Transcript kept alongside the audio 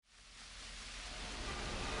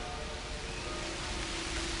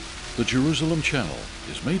The Jerusalem Channel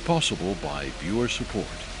is made possible by viewer support.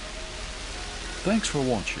 Thanks for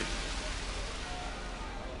watching.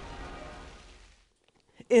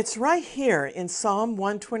 It's right here in Psalm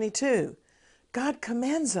 122. God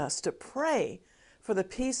commands us to pray for the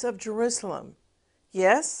peace of Jerusalem.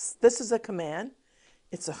 Yes, this is a command.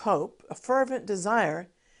 It's a hope, a fervent desire,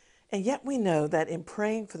 and yet we know that in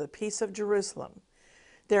praying for the peace of Jerusalem,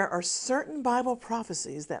 there are certain Bible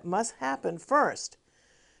prophecies that must happen first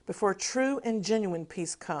before true and genuine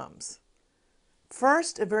peace comes.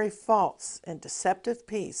 First, a very false and deceptive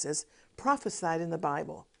peace is prophesied in the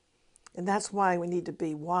Bible. And that's why we need to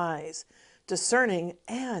be wise, discerning,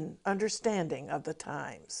 and understanding of the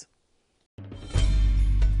times.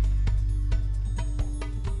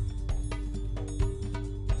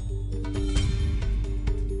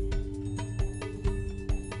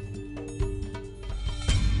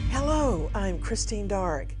 Hello, I'm Christine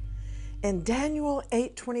Darg. In Daniel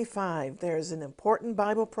 8:25, there's an important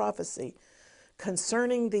Bible prophecy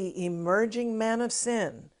concerning the emerging man of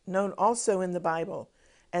sin, known also in the Bible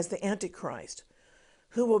as the Antichrist,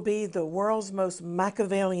 who will be the world's most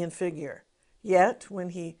Machiavellian figure. Yet, when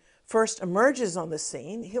he first emerges on the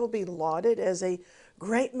scene, he'll be lauded as a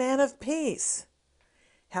great man of peace.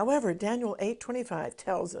 However, Daniel 8:25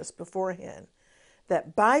 tells us beforehand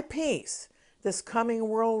that by peace, this coming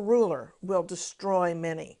world ruler will destroy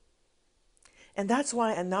many. And that's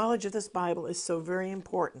why a knowledge of this Bible is so very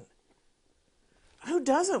important. Who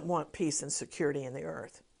doesn't want peace and security in the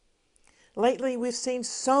earth? Lately, we've seen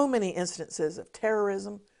so many instances of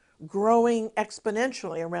terrorism growing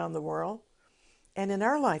exponentially around the world. And in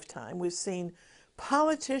our lifetime, we've seen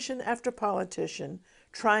politician after politician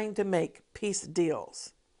trying to make peace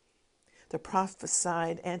deals. The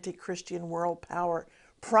prophesied anti-Christian world power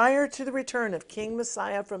prior to the return of King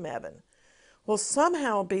Messiah from heaven will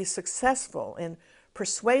somehow be successful in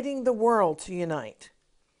persuading the world to unite.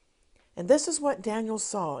 And this is what Daniel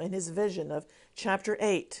saw in his vision of chapter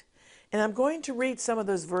 8. And I'm going to read some of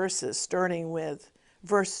those verses, starting with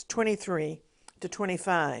verse 23 to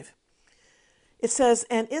 25. It says,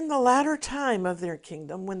 "And in the latter time of their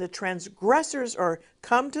kingdom, when the transgressors are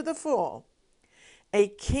come to the full, a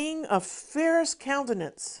king of fierce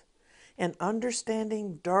countenance and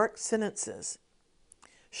understanding dark sentences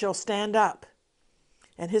shall stand up,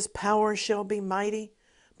 and his power shall be mighty,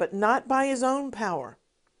 but not by his own power.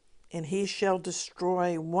 And he shall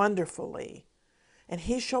destroy wonderfully, and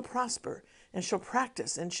he shall prosper, and shall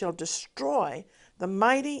practice, and shall destroy the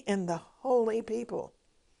mighty and the holy people.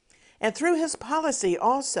 And through his policy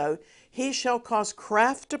also he shall cause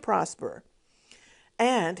craft to prosper,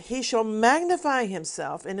 and he shall magnify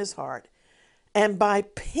himself in his heart, and by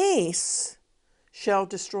peace shall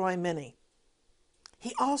destroy many.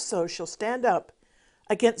 He also shall stand up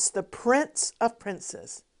against the prince of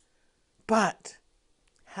princes, but,"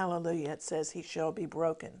 hallelujah, it says, "he shall be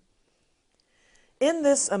broken." In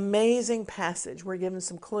this amazing passage, we're given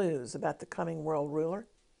some clues about the coming world ruler,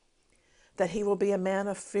 that he will be a man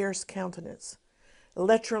of fierce countenance.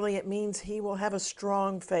 Literally, it means he will have a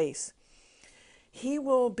strong face. He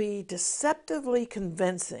will be deceptively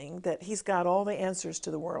convincing that he's got all the answers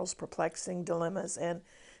to the world's perplexing dilemmas and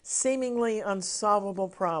seemingly unsolvable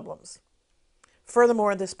problems.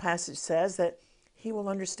 Furthermore, this passage says that he will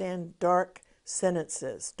understand dark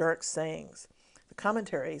sentences, dark sayings. The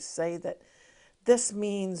commentaries say that this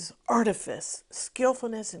means artifice,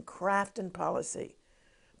 skillfulness, and craft and policy,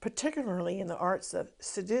 particularly in the arts of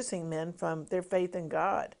seducing men from their faith in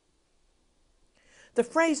God. The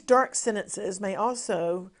phrase dark sentences may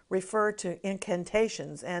also refer to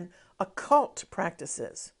incantations and occult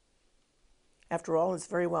practices. After all, it's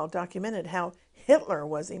very well documented how Hitler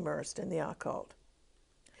was immersed in the occult.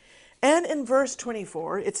 And in verse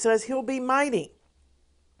 24, it says he'll be mighty.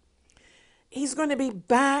 He's going to be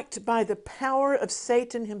backed by the power of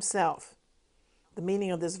Satan himself. The meaning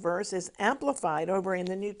of this verse is amplified over in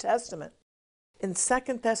the New Testament in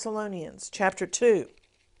 2 Thessalonians chapter 2,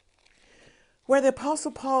 where the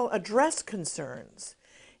Apostle Paul addressed concerns.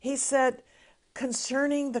 He said,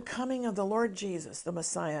 concerning the coming of the Lord Jesus, the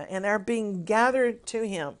Messiah, and our being gathered to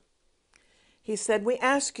him, he said, "We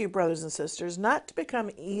ask you, brothers and sisters, not to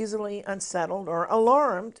become easily unsettled or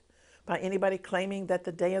alarmed by anybody claiming that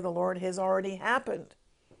the day of the Lord has already happened."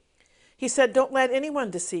 He said, "Don't let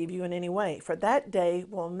anyone deceive you in any way, for that day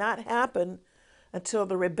will not happen until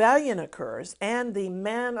the rebellion occurs and the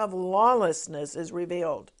man of lawlessness is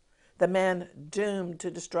revealed, the man doomed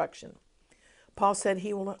to destruction." Paul said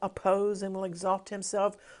he will oppose and will exalt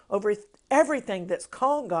himself over everything that's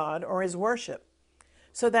called God or his worship,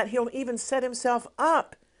 so that he'll even set himself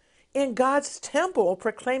up in God's temple,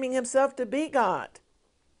 proclaiming himself to be God.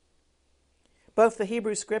 Both the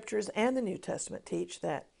Hebrew Scriptures and the New Testament teach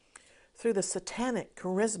that through the satanic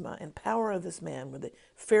charisma and power of this man with a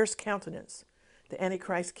fierce countenance, the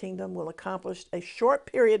Antichrist kingdom will accomplish a short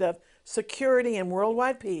period of security and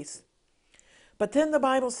worldwide peace. But then the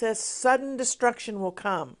Bible says sudden destruction will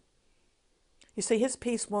come. You see, his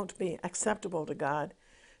peace won't be acceptable to God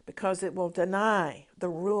because it will deny the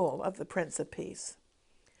rule of the Prince of Peace.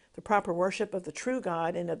 The proper worship of the true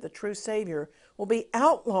God and of the true Savior will be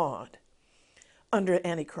outlawed under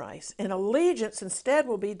Antichrist, and allegiance instead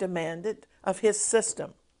will be demanded of his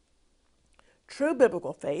system. True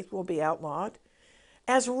biblical faith will be outlawed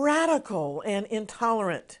as radical and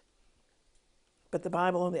intolerant. But the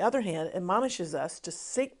Bible, on the other hand, admonishes us to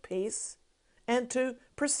seek peace and to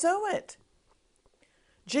pursue it.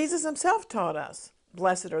 Jesus himself taught us,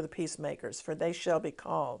 "Blessed are the peacemakers, for they shall be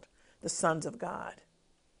called the sons of God."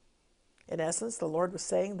 In essence, the Lord was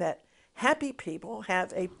saying that happy people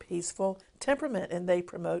have a peaceful temperament and they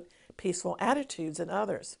promote peaceful attitudes in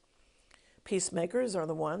others. Peacemakers are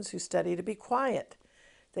the ones who study to be quiet.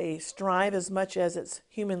 They strive as much as it's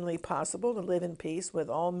humanly possible to live in peace with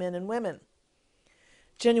all men and women.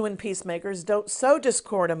 Genuine peacemakers don't sow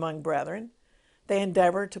discord among brethren. They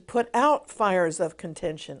endeavor to put out fires of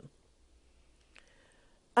contention.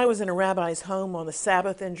 I was in a rabbi's home on the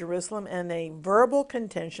Sabbath in Jerusalem, and a verbal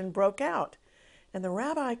contention broke out. And the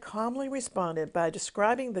rabbi calmly responded by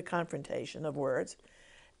describing the confrontation of words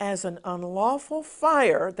as an unlawful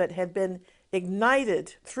fire that had been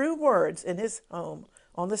ignited through words in his home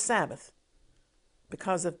on the Sabbath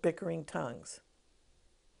because of bickering tongues.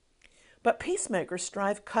 But peacemakers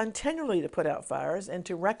strive continually to put out fires and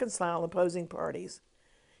to reconcile opposing parties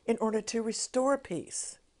in order to restore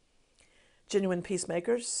peace. Genuine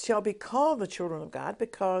peacemakers shall be called the children of God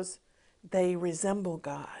because they resemble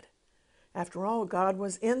God. After all, God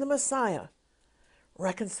was in the Messiah,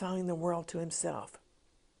 reconciling the world to himself.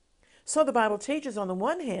 So the Bible teaches, on the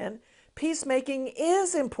one hand, peacemaking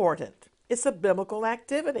is important. It's a biblical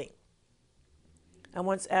activity. I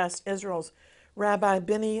once asked Israel's Rabbi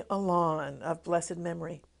Benny Alon of blessed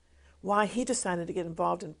memory why he decided to get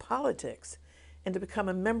involved in politics and to become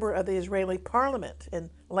a member of the Israeli parliament,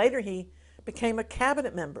 and later he became a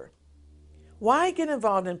cabinet member. Why get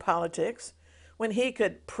involved in politics when he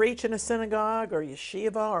could preach in a synagogue or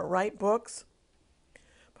yeshiva or write books?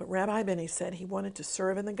 But Rabbi Benny said he wanted to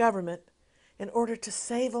serve in the government in order to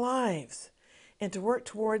save lives and to work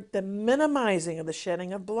toward the minimizing of the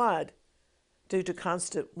shedding of blood due to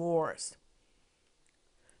constant wars.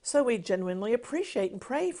 So we genuinely appreciate and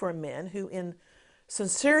pray for men who, in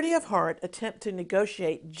sincerity of heart, attempt to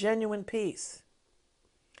negotiate genuine peace.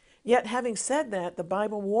 Yet, having said that, the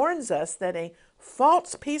Bible warns us that a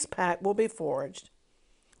false peace pact will be forged,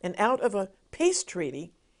 and out of a peace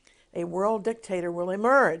treaty, a world dictator will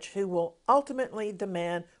emerge who will ultimately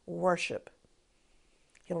demand worship.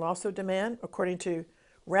 He'll also demand, according to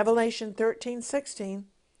Revelation 13:16,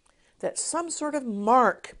 that some sort of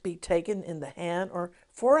mark be taken in the hand or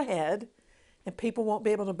forehead, and people won't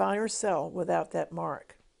be able to buy or sell without that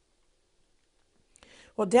mark.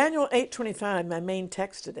 Well, Daniel 8:25, my main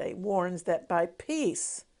text today, warns that by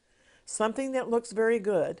peace, something that looks very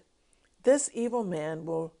good, this evil man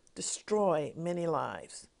will destroy many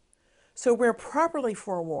lives. So we're properly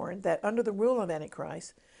forewarned that under the rule of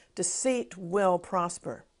Antichrist, deceit will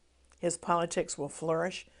prosper. His politics will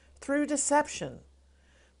flourish through deception,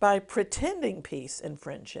 by pretending peace and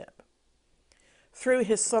friendship. Through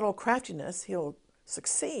his subtle craftiness, he'll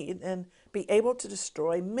succeed and be able to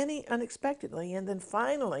destroy many unexpectedly, and then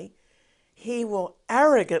finally, he will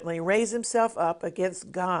arrogantly raise himself up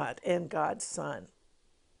against God and God's Son.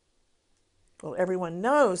 Well, everyone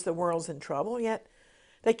knows the world's in trouble, yet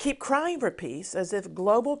they keep crying for peace as if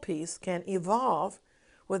global peace can evolve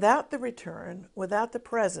without the return, without the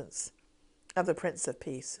presence of the Prince of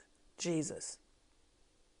Peace, Jesus.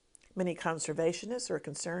 Many conservationists are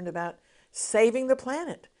concerned about saving the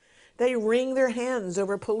planet. They wring their hands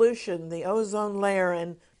over pollution, the ozone layer,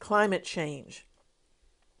 and climate change.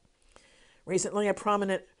 Recently, a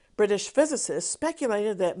prominent British physicist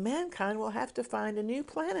speculated that mankind will have to find a new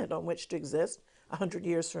planet on which to exist 100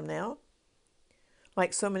 years from now.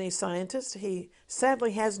 Like so many scientists, he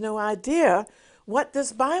sadly has no idea what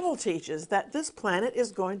this Bible teaches, that this planet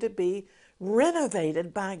is going to be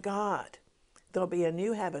renovated by God. There'll be a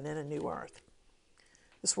new heaven and a new earth.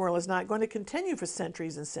 This world is not going to continue for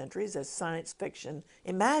centuries and centuries as science fiction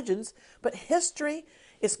imagines, but history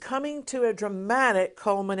is coming to a dramatic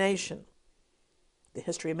culmination. The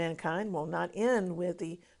history of mankind will not end with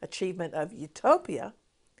the achievement of utopia,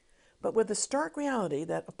 but with the stark reality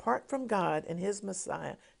that apart from God and his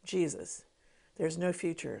Messiah, Jesus, there's no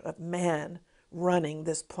future of man running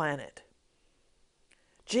this planet.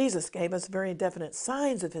 Jesus gave us very definite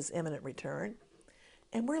signs of his imminent return,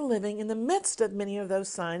 and we're living in the midst of many of those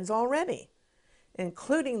signs already,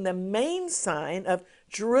 including the main sign of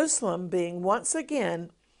Jerusalem being once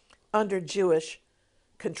again under Jewish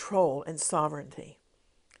control and sovereignty.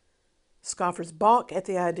 Scoffers balk at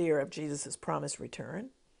the idea of Jesus' promised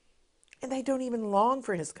return, and they don't even long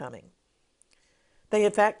for his coming. They,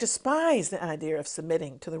 in fact, despise the idea of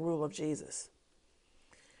submitting to the rule of Jesus.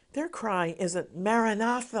 Their cry isn't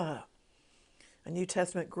Maranatha, a New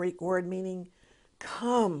Testament Greek word meaning,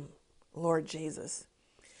 "Come, Lord Jesus,"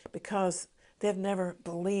 because they've never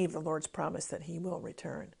believed the Lord's promise that he will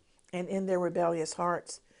return. And in their rebellious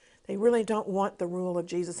hearts, they really don't want the rule of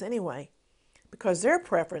Jesus anyway, because their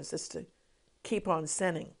preference is to keep on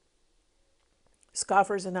sinning.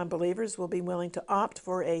 Scoffers and unbelievers will be willing to opt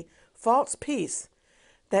for a false peace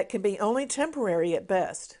that can be only temporary at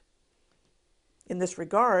best. In this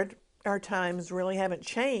regard, our times really haven't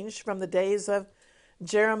changed from the days of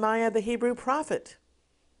Jeremiah the Hebrew prophet.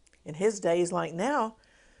 In his days, like now,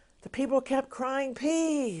 the people kept crying,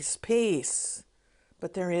 "Peace, peace,"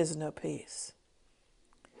 but there is no peace.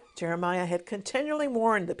 Jeremiah had continually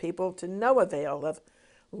warned the people to no avail of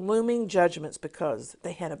looming judgments because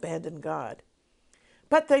they had abandoned God.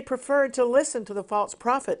 But they preferred to listen to the false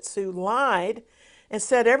prophets who lied and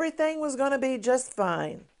said everything was going to be just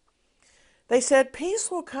fine. They said,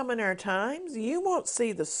 "Peace will come in our times. You won't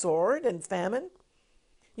see the sword and famine.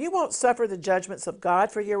 You won't suffer the judgments of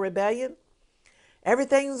God for your rebellion.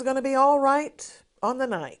 Everything's going to be all right on the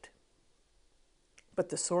night." But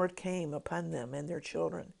the sword came upon them and their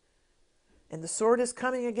children. And the sword is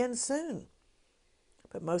coming again soon.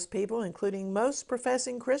 But most people, including most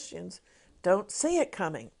professing Christians, don't see it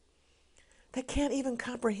coming. They can't even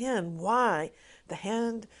comprehend why the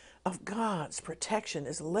hand of God's protection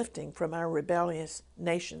is lifting from our rebellious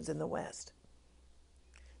nations in the West.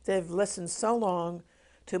 They've listened so long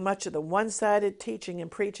to much of the one-sided teaching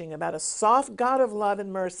and preaching about a soft God of love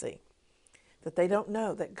and mercy that they don't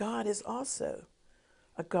know that God is also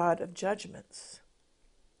a God of judgments.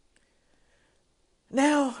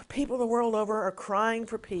 Now, people the world over are crying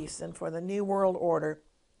for peace and for the new world order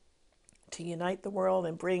to unite the world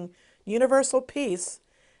and bring universal peace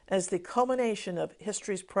as the culmination of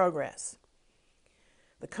history's progress.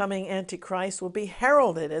 The coming Antichrist will be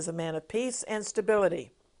heralded as a man of peace and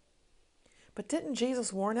stability. But didn't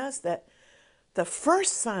Jesus warn us that the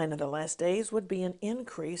first sign of the last days would be an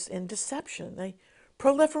increase in deception, a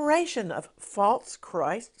proliferation of false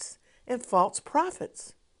Christs and false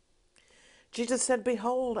prophets? Jesus said,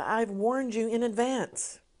 "Behold, I've warned you in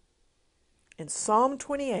advance." And Psalm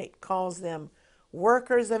 28 calls them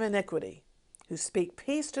workers of iniquity, who speak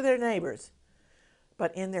peace to their neighbors,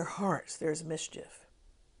 but in their hearts there's mischief.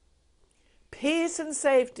 Peace and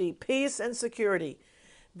safety, peace and security,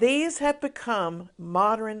 these have become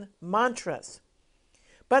modern mantras.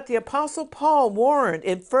 But the Apostle Paul warned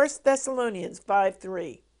in 1 Thessalonians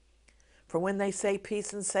 5:3, "For when they say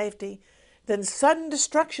peace and safety, then sudden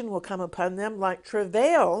destruction will come upon them like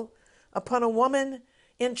travail upon a woman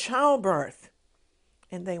in childbirth,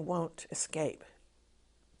 and they won't escape."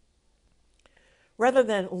 Rather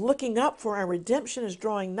than looking up for our redemption is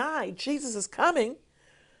drawing nigh, Jesus is coming,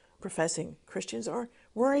 professing Christians are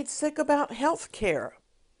worried sick about health care.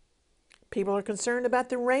 People are concerned about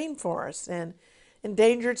the rainforests and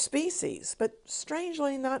endangered species, but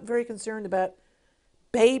strangely not very concerned about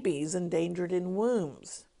babies endangered in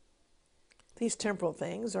wombs. These temporal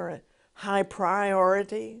things are a high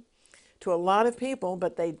priority to a lot of people,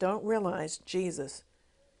 but they don't realize Jesus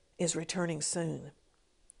is returning soon.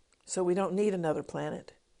 So we don't need another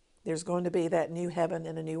planet. There's going to be that new heaven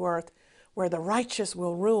and a new earth where the righteous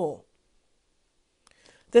will rule.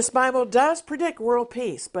 This Bible does predict world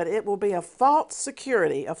peace, but it will be a false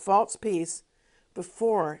security, a false peace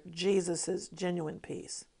before Jesus' genuine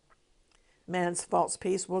peace. Man's false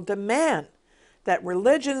peace will demand that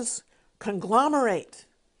religions conglomerate.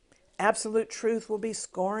 Absolute truth will be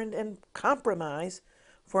scorned and compromised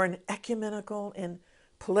for an ecumenical and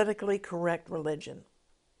politically correct religion.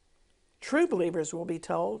 True believers will be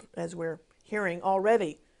told, as we're hearing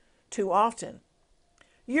already too often,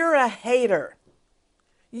 "You're a hater.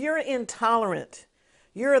 You're intolerant.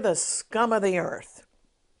 You're the scum of the earth."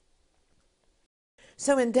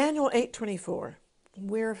 So in Daniel 8:24,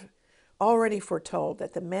 we're already foretold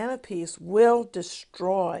that the man of peace will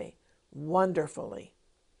destroy wonderfully.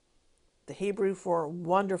 The Hebrew for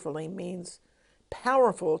wonderfully means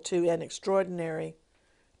powerful to an extraordinary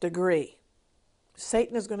degree.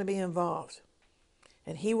 Satan is going to be involved,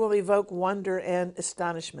 and he will evoke wonder and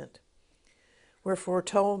astonishment. We're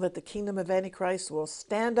foretold that the kingdom of Antichrist will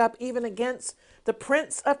stand up even against the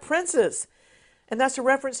Prince of Princes. And that's a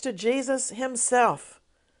reference to Jesus himself,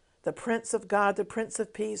 the Prince of God, the Prince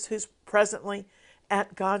of Peace, who's presently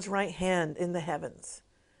at God's right hand in the heavens,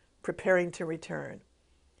 preparing to return.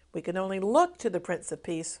 We can only look to the Prince of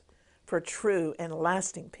Peace for true and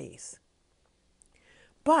lasting peace.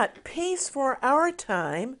 But peace for our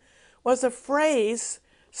time was a phrase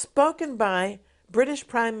spoken by British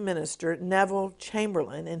Prime Minister Neville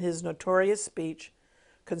Chamberlain in his notorious speech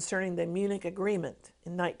concerning the Munich Agreement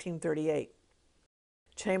in 1938.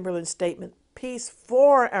 Chamberlain's statement, "Peace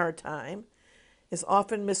for our time," is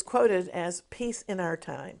often misquoted as "peace in our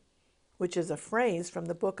time," which is a phrase from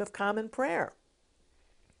the Book of Common Prayer.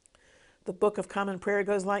 The Book of Common Prayer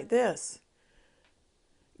goes like this: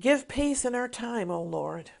 "Give peace in our time, O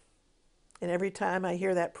Lord." And every time I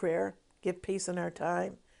hear that prayer, "Give peace in our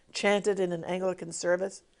time," chanted in an Anglican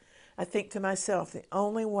service, I think to myself, the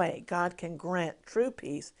only way God can grant true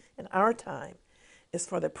peace in our time is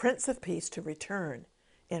for the Prince of Peace to return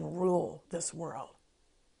and rule this world.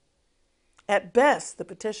 At best, the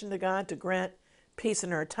petition to God to grant peace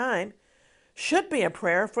in our time should be a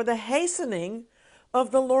prayer for the hastening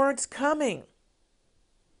of the Lord's coming.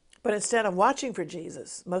 But instead of watching for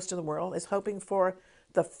Jesus, most of the world is hoping for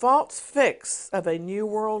the false fix of a new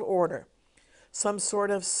world order, some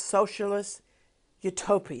sort of socialist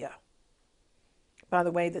utopia. By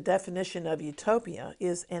the way, the definition of utopia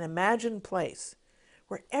is an imagined place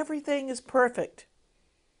where everything is perfect.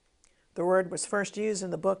 The word was first used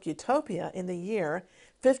in the book Utopia in the year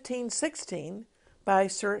 1516 by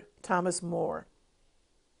Sir Thomas More.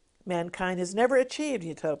 Mankind has never achieved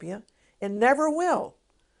utopia and never will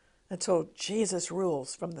until Jesus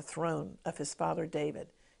rules from the throne of his father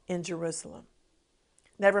David in Jerusalem.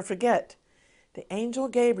 Never forget, the angel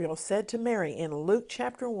Gabriel said to Mary in Luke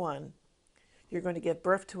chapter 1, "You're going to give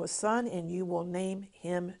birth to a son and you will name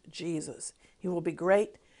him Jesus. He will be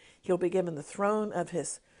great. He'll be given the throne of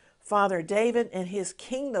his father David, and his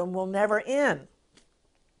kingdom will never end."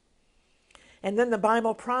 And then the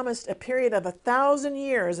Bible promised a period of 1,000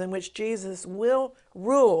 years in which Jesus will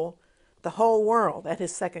rule the whole world at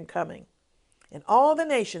his second coming. And all the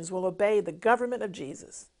nations will obey the government of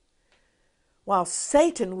Jesus, while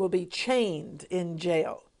Satan will be chained in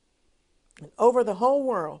jail. And over the whole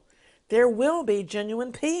world, there will be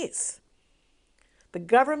genuine peace. The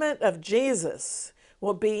government of Jesus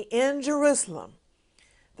will be in Jerusalem.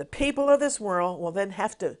 The people of this world will then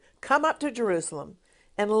have to come up to Jerusalem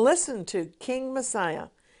and listen to King Messiah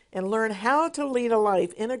and learn how to lead a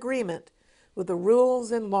life in agreement with the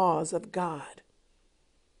rules and laws of God.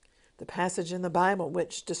 The passage in the Bible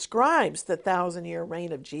which describes the 1,000-year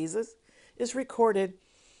reign of Jesus is recorded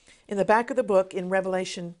in the back of the book in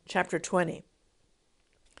Revelation chapter 20.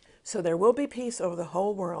 So there will be peace over the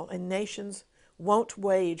whole world, and nations won't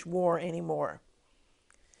wage war anymore.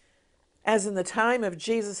 As in the time of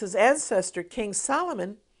Jesus' ancestor, King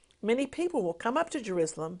Solomon, many people will come up to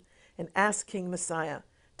Jerusalem and ask King Messiah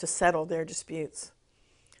to settle their disputes.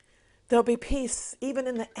 There'll be peace even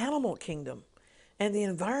in the animal kingdom and the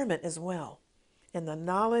environment as well, and the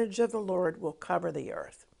knowledge of the Lord will cover the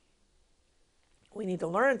earth. We need to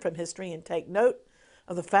learn from history and take note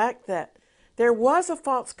of the fact that there was a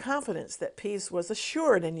false confidence that peace was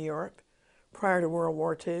assured in Europe prior to World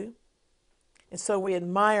War II. And so we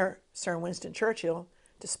admire Sir Winston Churchill,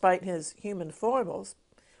 despite his human foibles.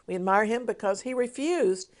 We admire him because he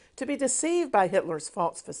refused to be deceived by Hitler's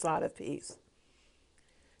false facade of peace.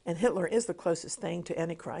 And Hitler is the closest thing to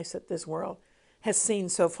Antichrist that this world has seen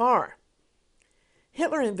so far.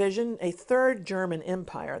 Hitler envisioned a third German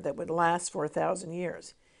empire that would last for 1,000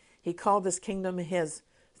 years. He called this kingdom his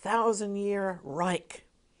 1,000-year Reich.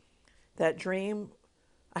 That dream,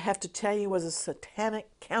 I have to tell you, was a satanic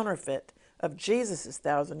counterfeit of Jesus'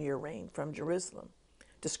 1,000-year reign from Jerusalem,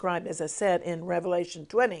 described, as I said, in Revelation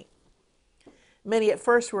 20. Many at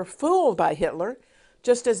first were fooled by Hitler,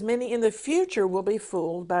 just as many in the future will be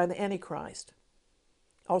fooled by the Antichrist.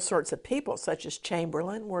 All sorts of people, such as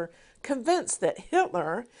Chamberlain, were convinced that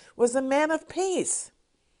Hitler was a man of peace.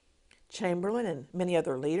 Chamberlain and many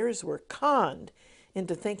other leaders were conned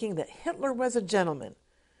into thinking that Hitler was a gentleman.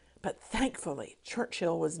 But thankfully,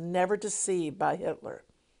 Churchill was never deceived by Hitler.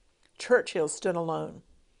 Churchill stood alone.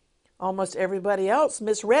 Almost everybody else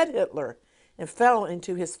misread Hitler and fell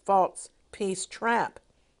into his false peace trap.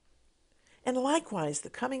 And likewise, the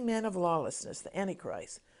coming man of lawlessness, the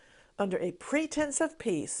Antichrist, under a pretense of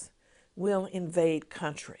peace, will invade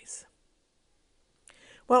countries.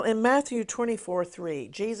 Well, in Matthew 24:3,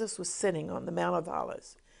 Jesus was sitting on the Mount of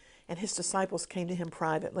Olives, and his disciples came to him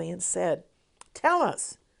privately and said, "Tell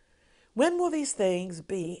us, When will these things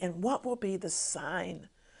be, and what will be the sign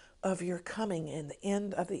of your coming in the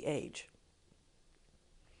end of the age?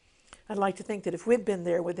 I'd like to think that if we'd been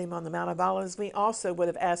there with him on the Mount of Olives, we also would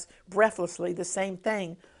have asked breathlessly the same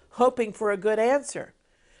thing, hoping for a good answer.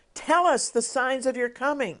 Tell us the signs of your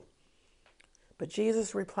coming. But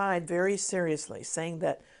Jesus replied very seriously, saying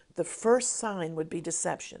that the first sign would be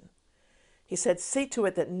deception. He said, see to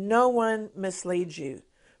it that no one misleads you.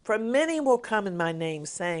 For many will come in my name,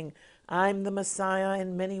 saying, I'm the Messiah,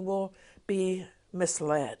 and many will be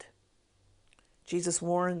misled. Jesus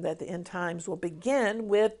warned that the end times will begin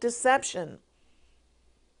with deception.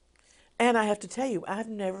 And I have to tell you, I've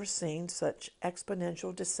never seen such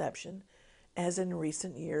exponential deception as in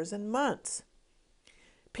recent years and months.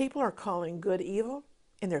 People are calling good evil,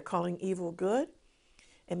 and they're calling evil good,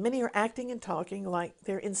 and many are acting and talking like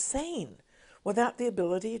they're insane without the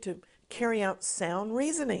ability to carry out sound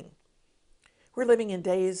reasoning. We're living in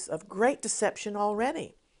days of great deception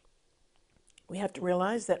already. We have to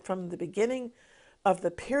realize that from the beginning of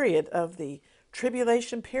the period of the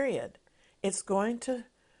tribulation period, it's going to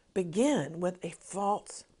begin with a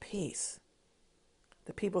false peace.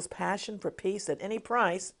 The people's passion for peace at any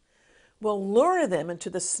price will lure them into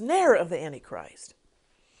the snare of the Antichrist.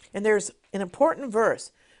 And there's an important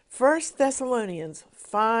verse, 1 Thessalonians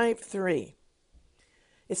 5:3.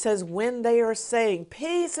 It says, when they are saying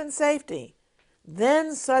peace and safety,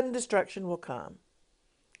 then sudden destruction will come.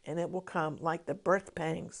 And it will come like the birth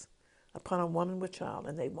pangs upon a woman with child,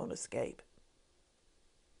 and they won't escape.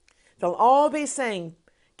 They'll all be saying,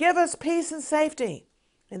 give us peace and safety.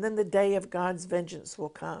 And then the day of God's vengeance will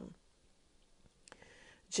come.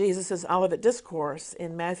 Jesus' Olivet Discourse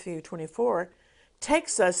in Matthew 24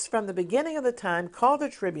 takes us from the beginning of the time called the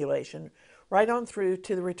tribulation right on through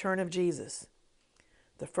to the return of Jesus.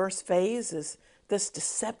 The first phase is this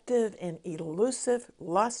deceptive and elusive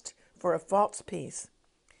lust for a false peace,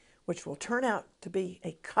 which will turn out to be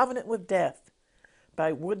a covenant with death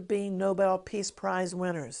by would-be Nobel Peace Prize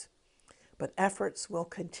winners. But efforts will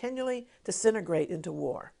continually disintegrate into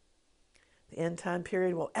war. The end time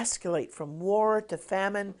period will escalate from war to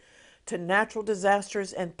famine to natural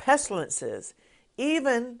disasters and pestilences,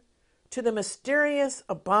 even to the mysterious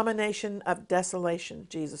abomination of desolation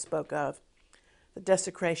Jesus spoke of, the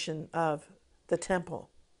desecration of the temple.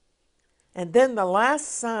 And then the last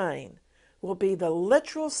sign will be the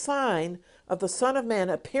literal sign of the Son of Man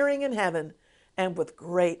appearing in heaven and with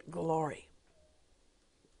great glory.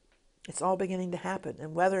 It's all beginning to happen,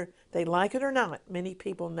 and whether they like it or not, many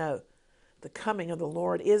people know the coming of the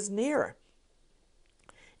Lord is near.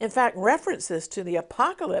 In fact, references to the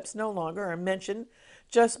apocalypse no longer are mentioned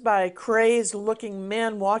just by crazed-looking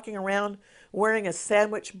men walking around wearing a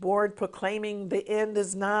sandwich board proclaiming the end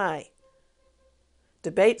is nigh.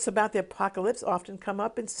 Debates about the apocalypse often come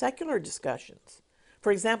up in secular discussions.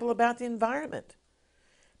 For example, about the environment.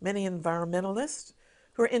 Many environmentalists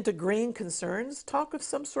who are into green concerns talk of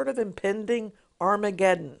some sort of impending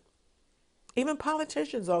Armageddon. Even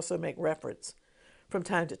politicians also make reference from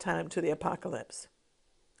time to time to the apocalypse.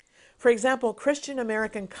 For example, Christian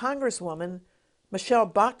American Congresswoman Michelle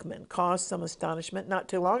Bachmann caused some astonishment not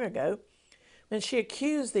too long ago when she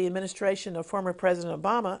accused the administration of former President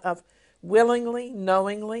Obama of willingly,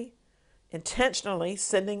 knowingly, intentionally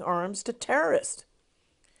sending arms to terrorists.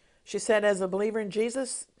 She said as a believer in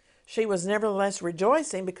Jesus, she was nevertheless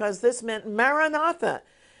rejoicing because this meant Maranatha,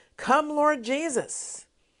 come Lord Jesus.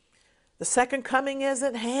 The second coming is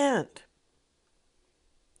at hand.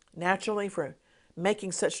 Naturally, for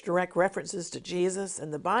making such direct references to Jesus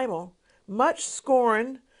and the Bible, much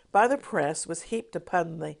scorn by the press was heaped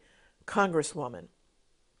upon the Congresswoman.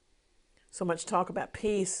 So much talk about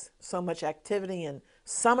peace, so much activity and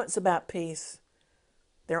summits about peace.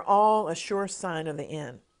 They're all a sure sign of the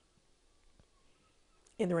end.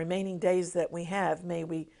 In the remaining days that we have, may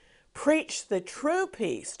we preach the true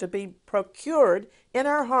peace to be procured in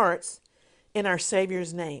our hearts in our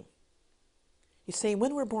Savior's name. You see,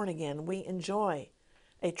 when we're born again, we enjoy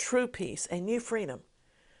a true peace, a new freedom,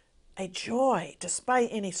 a joy despite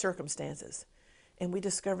any circumstances, and we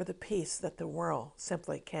discover the peace that the world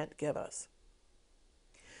simply can't give us.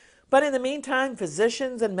 But in the meantime,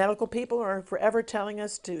 physicians and medical people are forever telling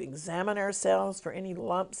us to examine ourselves for any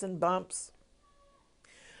lumps and bumps.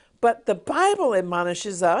 But the Bible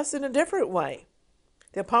admonishes us in a different way.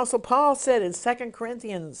 The Apostle Paul said in 2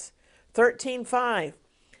 Corinthians 13:5,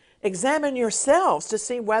 examine yourselves to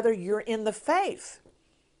see whether you're in the faith.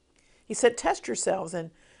 He said, test yourselves,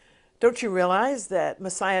 and don't you realize that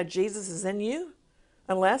Messiah Jesus is in you?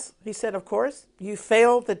 Unless, he said, of course, you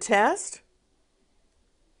failed the test.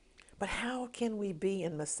 But how can we be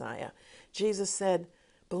in Messiah? Jesus said,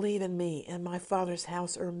 Believe in me. In my Father's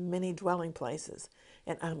house are many dwelling places,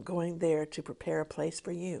 and I'm going there to prepare a place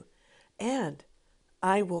for you. And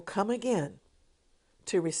I will come again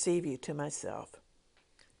to receive you to myself.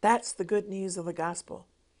 That's the good news of the gospel.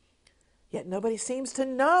 Yet nobody seems to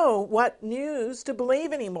know what news to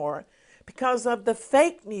believe anymore because of the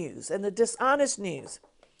fake news and the dishonest news.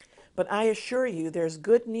 But I assure you, there's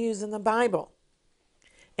good news in the Bible.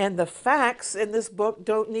 And the facts in this book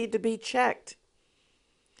don't need to be checked.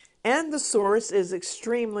 And the source is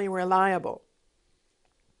extremely reliable.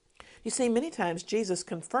 You see, many times Jesus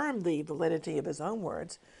confirmed the validity of his own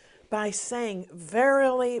words by saying,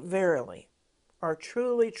 verily, verily, or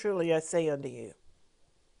truly, truly, I say unto you.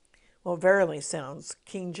 Well, verily sounds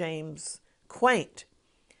King James quaint,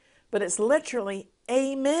 but it's literally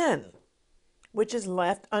amen, which is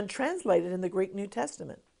left untranslated in the Greek New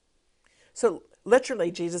Testament. So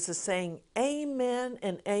literally, Jesus is saying, amen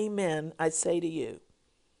and amen, I say to you.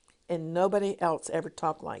 And nobody else ever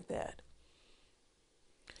talked like that.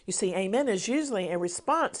 You see, amen is usually a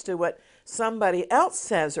response to what somebody else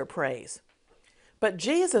says or prays. But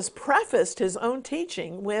Jesus prefaced his own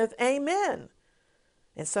teaching with amen,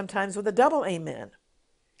 and sometimes with a double amen.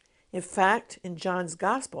 In fact, in John's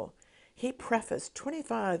Gospel, he prefaced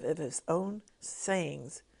 25 of his own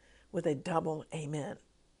sayings with a double amen.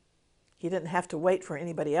 He didn't have to wait for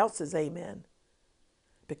anybody else's amen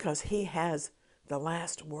because he has the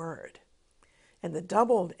last word. And the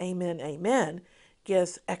doubled amen, amen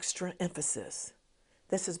gives extra emphasis.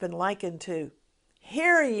 This has been likened to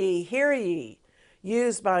hear ye,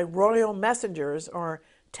 used by royal messengers or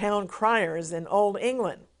town criers in Old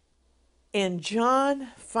England. In John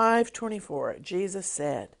 5:24, Jesus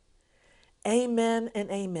said, amen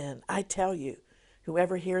and amen, I tell you,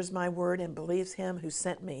 whoever hears my word and believes him who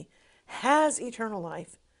sent me has eternal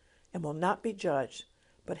life and will not be judged,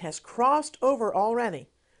 but has crossed over already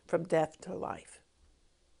from death to life.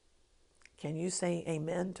 Can you say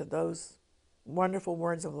amen to those wonderful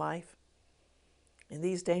words of life? In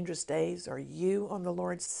these dangerous days, are you on the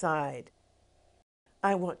Lord's side?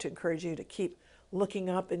 I want to encourage you to keep looking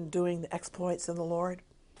up and doing the exploits of the Lord,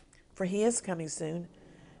 for he is coming soon,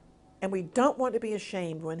 and we don't want to be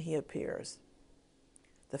ashamed when he appears.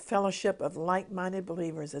 The fellowship of like-minded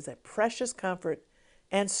believers is a precious comfort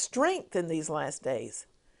and strength in these last days.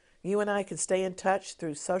 You and I can stay in touch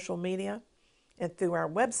through social media and through our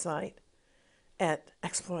website at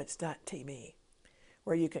exploits.tv,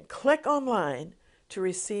 where you can click online to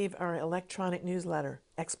receive our electronic newsletter,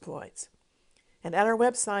 Exploits. And at our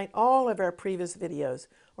website, all of our previous videos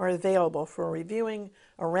are available for reviewing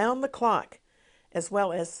around the clock, as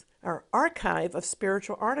well as our archive of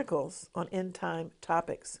spiritual articles on end-time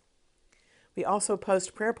topics. We also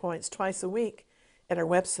post prayer points twice a week at our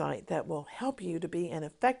website that will help you to be an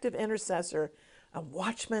effective intercessor, a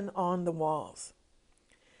watchman on the walls.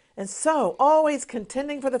 And so, always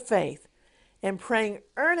contending for the faith and praying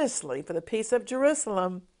earnestly for the peace of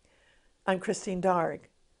Jerusalem, I'm Christine Darg.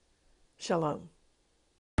 Shalom.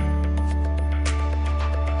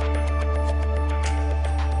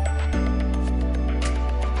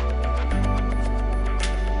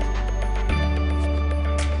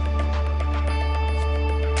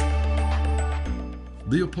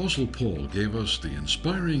 The Apostle Paul gave us the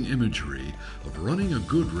inspiring imagery of running a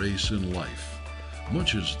good race in life,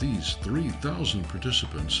 much as these 3,000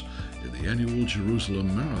 participants in the annual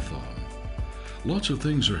Jerusalem Marathon. Lots of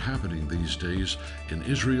things are happening these days in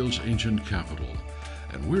Israel's ancient capital,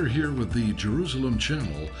 and we're here with the Jerusalem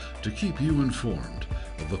Channel to keep you informed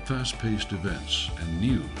of the fast-paced events and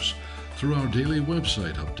news through our daily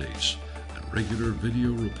website updates and regular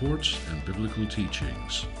video reports and biblical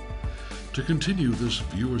teachings. To continue this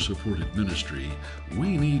viewer-supported ministry,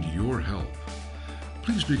 we need your help.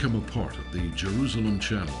 Please become a part of the Jerusalem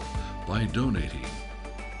Channel by donating.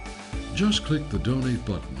 Just click the donate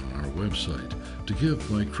button on our website to give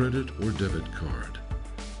by credit or debit card.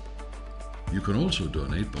 You can also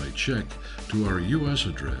donate by check to our U.S.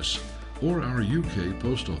 address or our UK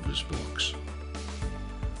post office box.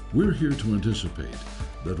 We're here to anticipate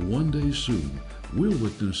that one day soon we'll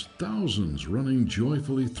witness thousands running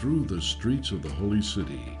joyfully through the streets of the Holy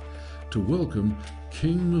City to welcome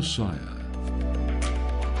King Messiah.